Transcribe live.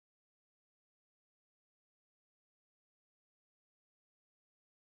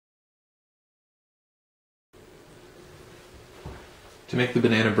To make the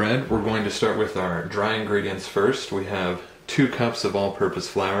banana bread, we're going to start with our dry ingredients first. We have 2 cups of all-purpose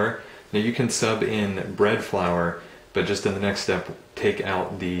flour. Now you can sub in bread flour, but just in the next step, take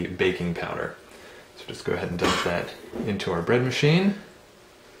out the baking powder. So just go ahead and dump that into our bread machine.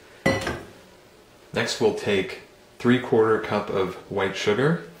 Next we'll take 3/4 cup of white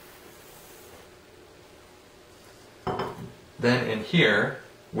sugar. Then in here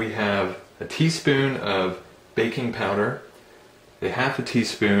we have a teaspoon of baking powder, a 1/2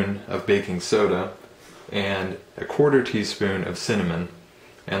 teaspoon of baking soda, and a 1/4 teaspoon of cinnamon.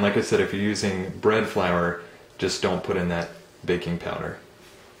 And like I said, if you're using bread flour, just don't put in that baking powder.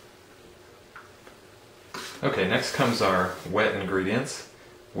 Okay, next comes our wet ingredients.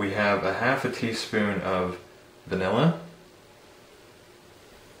 We have a 1/2 teaspoon of vanilla,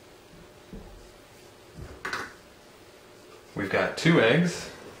 we've got 2 eggs,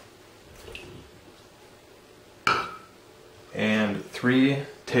 and 3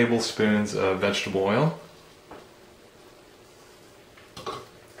 tablespoons of vegetable oil.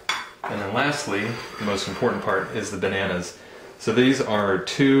 And then lastly, the most important part is the bananas. So these are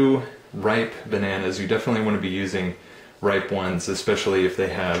 2 ripe bananas. You definitely want to be using ripe ones, especially if they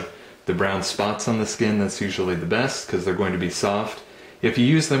have the brown spots on the skin. That's usually the best because they're going to be soft. If you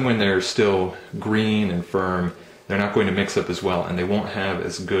use them when they're still green and firm, they're not going to mix up as well and they won't have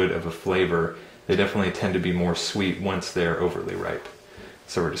as good of a flavor. They definitely tend to be more sweet once they're overly ripe.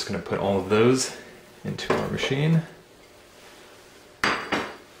 So we're just going to put all of those into our machine.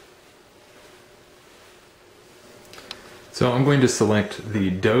 So I'm going to select the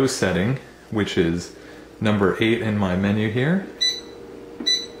dough setting, which is number 8 in my menu here.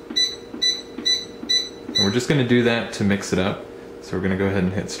 And we're just going to do that to mix it up. So we're going to go ahead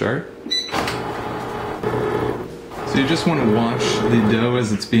and hit start. So you just want to watch the dough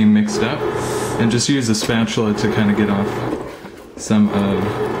as it's being mixed up and just use a spatula to kind of get off some of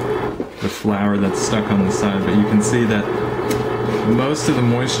the flour that's stuck on the side. But you can see that most of the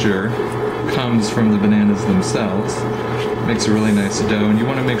moisture comes from the bananas themselves. Makes a really nice dough, and you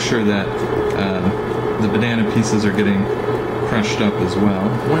want to make sure that the banana pieces are getting crushed up as well.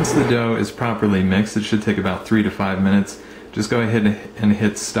 Once the dough is properly mixed, it should take about 3 to 5 minutes. Just go ahead and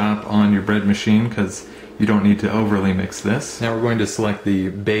hit stop on your bread machine because you don't need to overly mix this. Now we're going to select the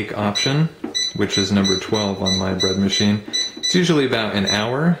bake option, which is number 12 on my bread machine. It's usually about an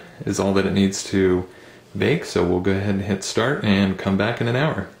hour is all that it needs to bake, so we'll go ahead and hit start and come back in an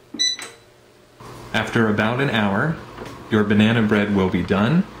hour. After about an hour, your banana bread will be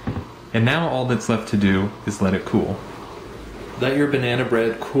done, and now all that's left to do is let it cool. Let your banana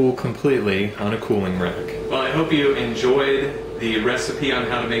bread cool completely on a cooling rack. Well, I hope you enjoyed the recipe on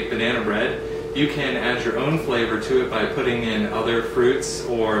how to make banana bread. You can add your own flavor to it by putting in other fruits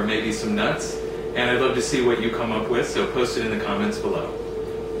or maybe some nuts, and I'd love to see what you come up with, so post it in the comments below.